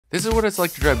This is what it's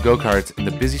like to drive go-karts in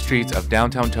the busy streets of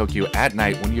downtown Tokyo at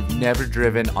night when you've never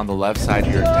driven on the left side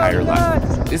your entire life.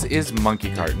 This is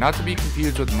Monkey Kart, not to be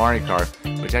confused with Mario Kart,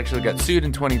 which actually got sued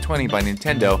in 2020 by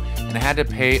Nintendo and had to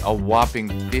pay a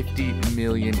whopping 50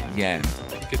 million yen.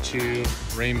 Pikachu,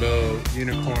 rainbow,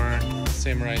 unicorn,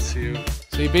 samurai suit.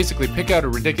 So you basically pick out a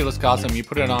ridiculous costume, you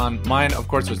put it on. Mine, of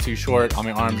course, was too short on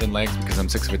my arms and legs because I'm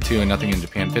 6'2" and nothing in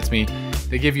Japan fits me.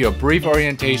 They give you a brief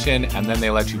orientation and then they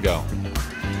let you go.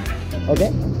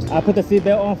 Okay, I'll put the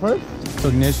seatbelt on first. So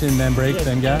ignition, then brake,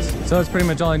 then gas. So that's pretty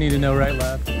much all I need to know, right,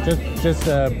 left. Just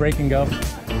brake and go. All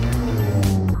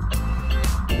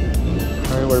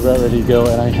right, we're about ready to go,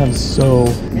 and I am so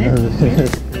nervous.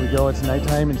 Here we go, it's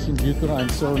nighttime in Shinjuku. I'm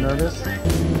so nervous.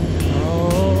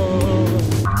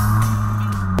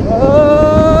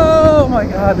 Oh my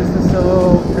God, this is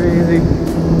so crazy.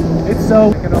 It's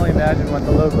so, I can only imagine what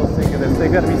the locals think of this. They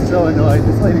gotta be so annoyed.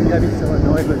 This lady gotta be so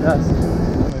annoyed with us.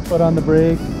 Foot on the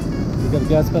brake. We got a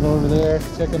gas pedal over there,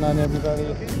 checking on everybody.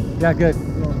 Yeah, good.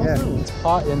 Yeah, it's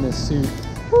hot in this suit.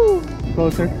 Woo.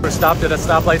 Closer. We're stopped at a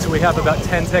stoplight, so we have about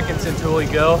 10 seconds until we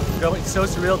go. It's so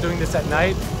surreal doing this at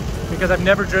night because I've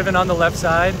never driven on the left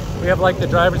side. We have like the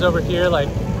drivers over here, like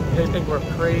they think we're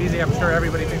crazy. I'm sure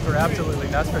everybody thinks we're absolutely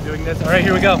nuts for doing this. All right,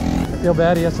 here we go. I feel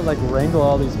bad. He has to like wrangle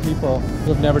all these people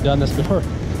who have never done this before.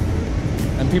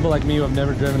 And people like me who have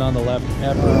never driven on the left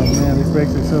ever. Oh man, these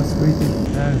brakes are so squeaky.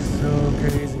 That is so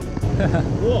crazy.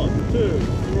 1, 2,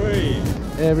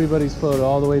 3. Everybody slowed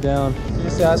all the way down.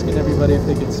 Just asking everybody if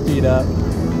they could speed up.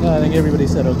 Yeah, I think everybody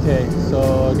said okay.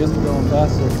 So I guess we're going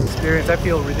faster. Experience, I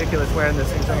feel ridiculous wearing this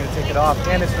thing, so I'm gonna take it off.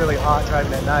 And it's really hot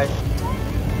driving at night.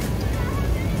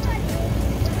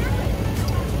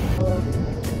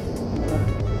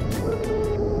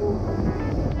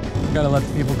 Gotta let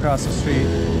the people cross the street.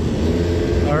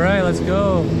 All right, let's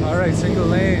go. All right, single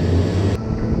lane.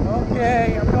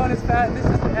 Okay, I'm going as fast. This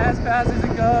is as fast as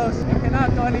it goes. I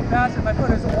cannot go any faster. My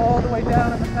foot is all the way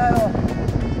down on the pedal.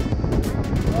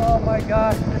 Oh my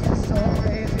gosh, this is so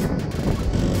crazy.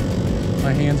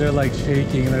 My hands are like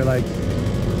shaking. They're like,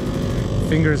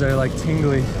 fingers are like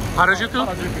tingly. Harajuku?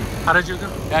 Harajuku?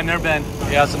 Yeah, I've never been.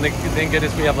 Yeah, so thank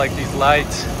goodness we have like these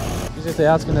lights. He's just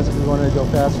asking us if we wanted to go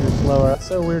faster or slower.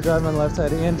 So we were driving on the left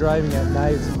side and driving at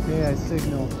night, so may I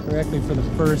signal correctly for the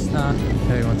first time.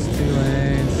 Okay, wants 2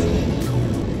 lanes.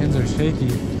 Hands are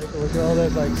shaky. Look at all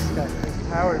those like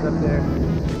towers up there.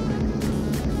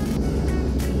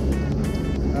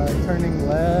 Alright, turning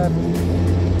left.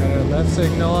 Got our left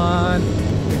signal on.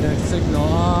 Next signal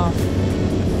off.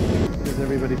 Because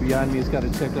everybody behind me has got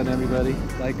to check on everybody.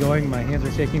 Like going, my hands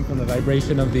are shaking from the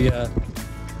vibration of the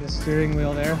steering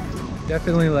wheel there.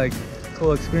 Definitely like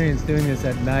cool experience doing this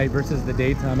at night versus the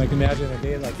daytime. I can imagine a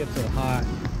day like gets so hot.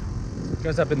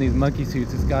 Goes up in these monkey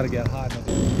suits, it's got to get hot.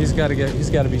 He's got to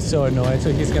be so annoyed.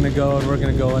 So he's gonna go and we're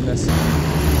gonna go in this. Turn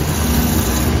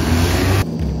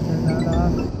that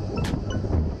off.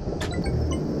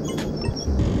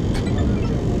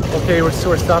 Okay, we're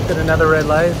stopped at another red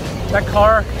light. That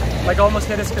car like almost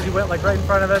hit us because he went like right in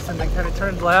front of us and then kind of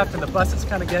turned left, and the buses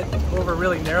kind of get over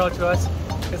really narrow to us.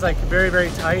 It's like very,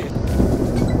 very tight.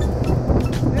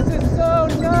 This is so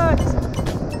nuts!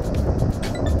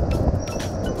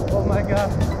 Oh my God.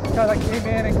 God, I came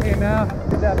in and came out.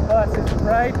 That bus is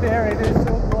right there. It is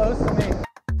so close to me.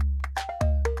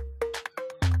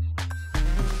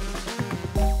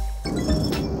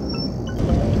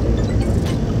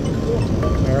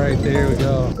 All right, there we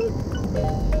go.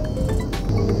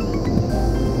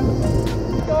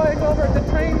 Going over, the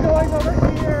train going over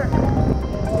here.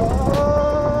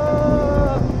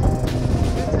 Oh,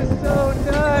 this is so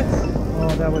nuts.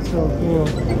 Oh, that was so cool.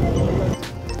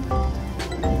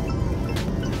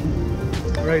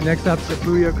 Right, next up,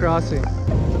 Shibuya Crossing.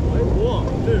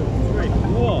 1, 2, 3.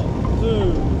 1,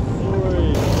 2,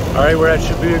 3. All right, we're at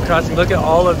Shibuya Crossing. Look at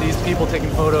all of these people taking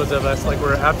photos of us like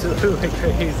we're absolutely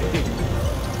crazy.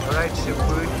 All right,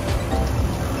 Shibuya.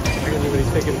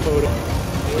 Everybody's taking photos.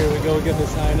 Here we go, get the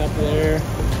sign up there.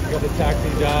 We got the taxi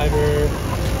driver.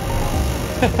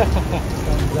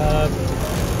 Thumbs up.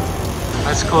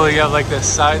 That's cool. You have like the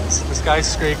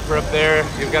skyscraper up there.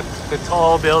 You've got the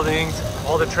tall buildings,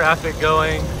 all the traffic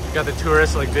going. You got the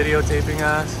tourists like videotaping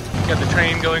us. You got the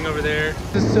train going over there.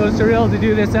 It's so surreal to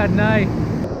do this at night.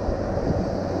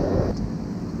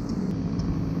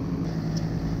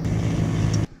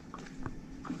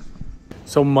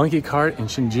 So Monkey Kart in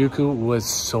Shinjuku was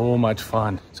so much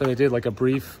fun. So they did like a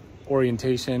brief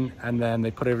orientation and then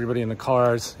they put everybody in the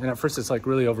cars. And at first it's like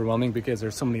really overwhelming because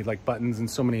there's so many like buttons and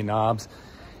so many knobs.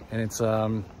 And it's,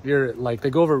 you're like, they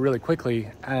go over it really quickly,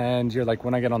 and you're like,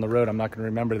 when I get on the road, I'm not gonna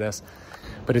remember this.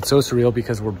 But it's so surreal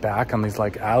because we're back on these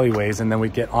like alleyways, and then we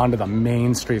get onto the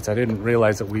main streets. I didn't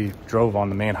realize that we drove on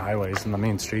the main highways and the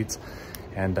main streets.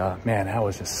 And man, that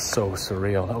was just so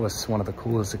surreal. That was one of the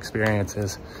coolest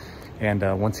experiences. And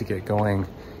once you get going,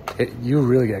 you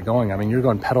really get going. I mean, you're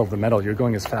going pedal to the metal. You're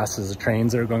going as fast as the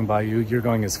trains that are going by you. You're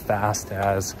going as fast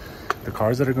as the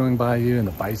cars that are going by you and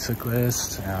the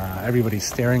bicyclists. Everybody's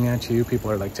staring at you. People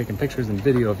are like taking pictures and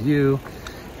video of you.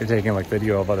 You're taking like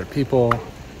video of other people.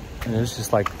 And it was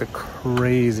just like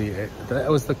that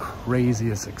was the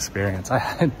craziest experience. I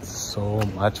had so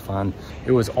much fun.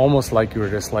 It was almost like you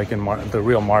were just like in the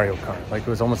real Mario Kart. Like it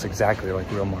was almost exactly like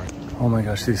real Mario. Oh my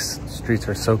gosh, these streets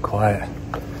are so quiet.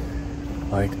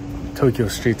 Like Tokyo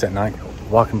streets at night,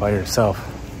 walking by yourself.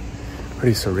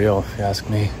 Pretty surreal if you ask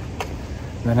me.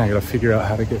 And then I gotta figure out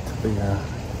how to get to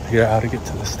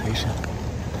the station.